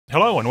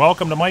Hello and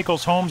welcome to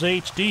Michael's Homes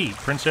HD,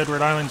 Prince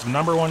Edward Island's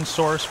 #1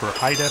 source for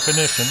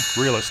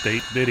high-definition real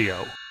estate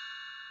video.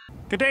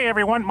 Good day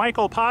everyone,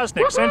 Michael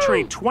Poczynek,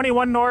 Century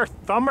 21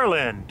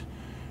 Northumberland,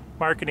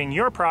 marketing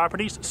your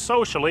properties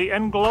socially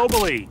and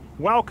globally.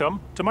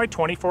 Welcome to my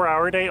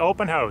 24-hour-a-day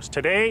open house.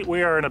 Today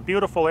we are in a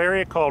beautiful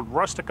area called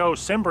Rustico,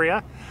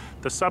 Cymbria.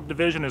 The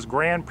subdivision is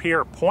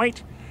Pere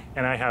Point,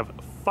 and I have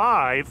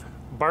 5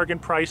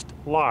 bargain-priced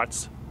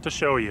lots to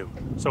show you.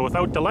 So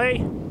without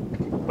delay,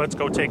 let's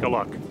go take a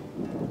look.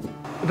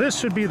 This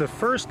should be the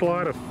first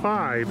lot of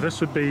 5.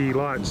 This would be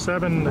lot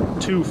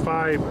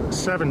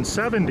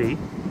 725770.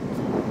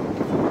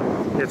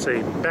 It's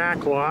a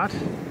back lot,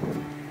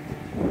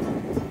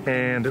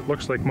 and it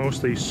looks like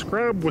mostly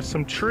scrub with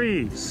some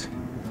trees.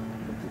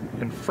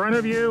 In front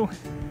of you,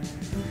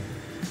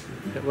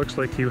 it looks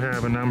like you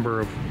have a number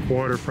of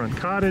waterfront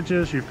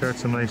cottages. You've got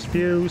some nice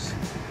views,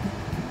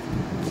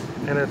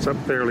 and it's up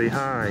fairly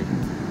high.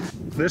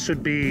 This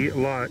would be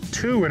lot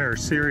 2 in our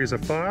series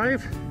of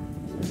 5.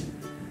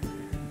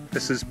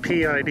 This is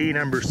PID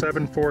number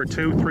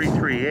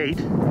 742338.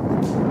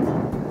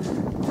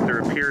 There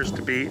appears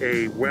to be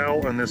a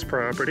well on this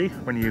property.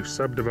 When you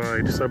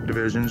subdivide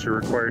subdivisions, you're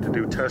required to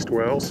do test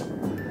wells.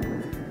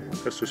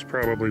 This was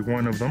probably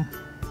one of them.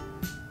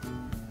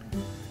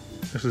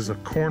 This is a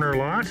corner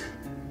lot,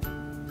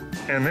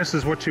 and this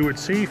is what you would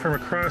see from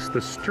across the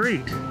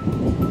street.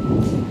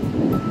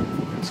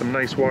 Some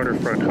nice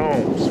waterfront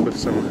homes with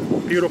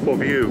some beautiful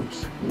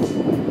views.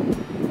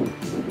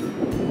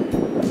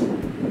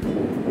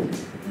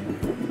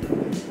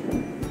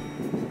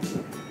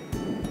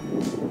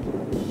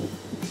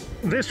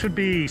 This would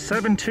be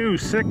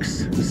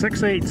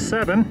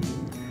 726687,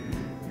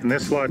 and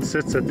this lot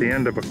sits at the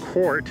end of a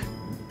court.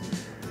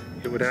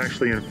 It would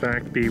actually in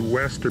fact be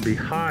west or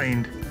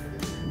behind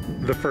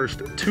the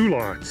first 2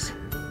 lots.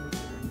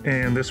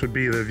 And this would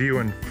be the view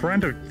in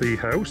front of the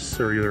house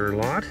or your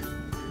lot.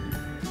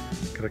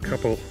 Got a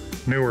couple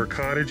newer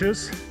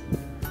cottages.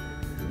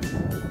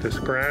 This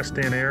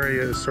grassed-in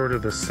area is sort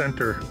of the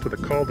center to the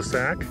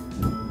cul-de-sac.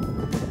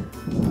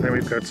 Then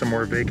we've got some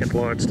more vacant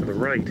lots to the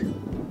right.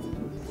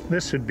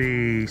 This would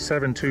be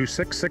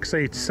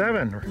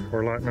 726687,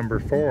 or lot number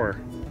 4.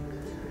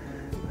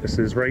 This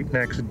is right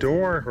next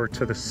door, or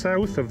to the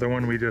south of the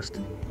one we just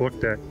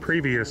looked at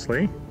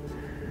previously.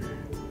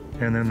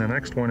 And then the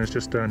next one is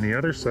just on the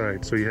other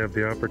side, so you have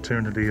the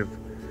opportunity of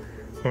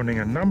owning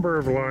a number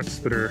of lots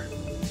that are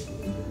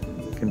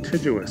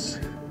contiguous.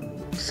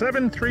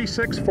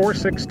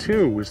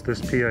 736462 is this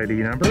PID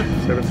number,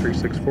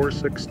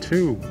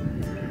 736462.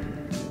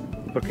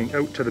 Looking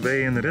out to the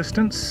bay in the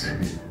distance.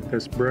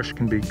 This brush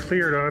can be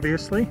cleared,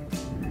 obviously.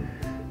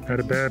 Not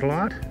a bad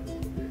lot.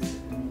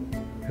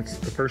 It's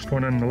the first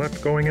one on the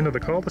left going into the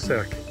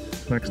cul-de-sac,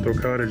 next to a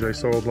cottage I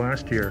sold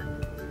last year.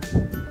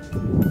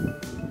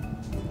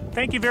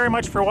 Thank you very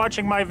much for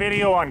watching my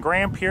video on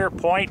Pere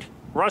Point,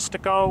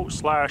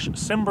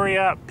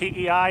 Rustico/Cymbria,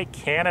 p.e.i,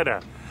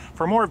 Canada.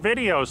 For more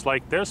videos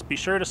like this, be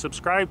sure to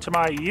subscribe to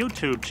my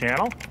YouTube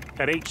channel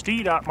at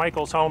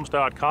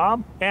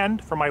hd.michaelshomes.com,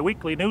 and for my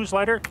weekly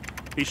newsletter,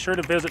 be sure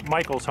to visit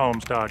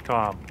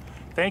michaelshomes.com.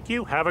 Thank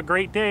you, have a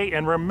great day,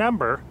 and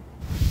remember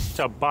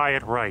to buy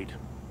it right.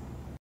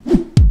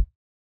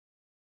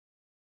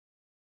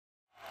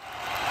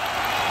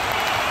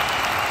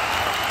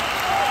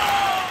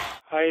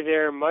 Hi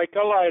there,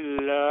 Michael. I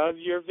love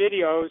your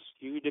videos.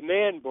 You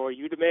demand, boy,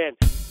 you demand.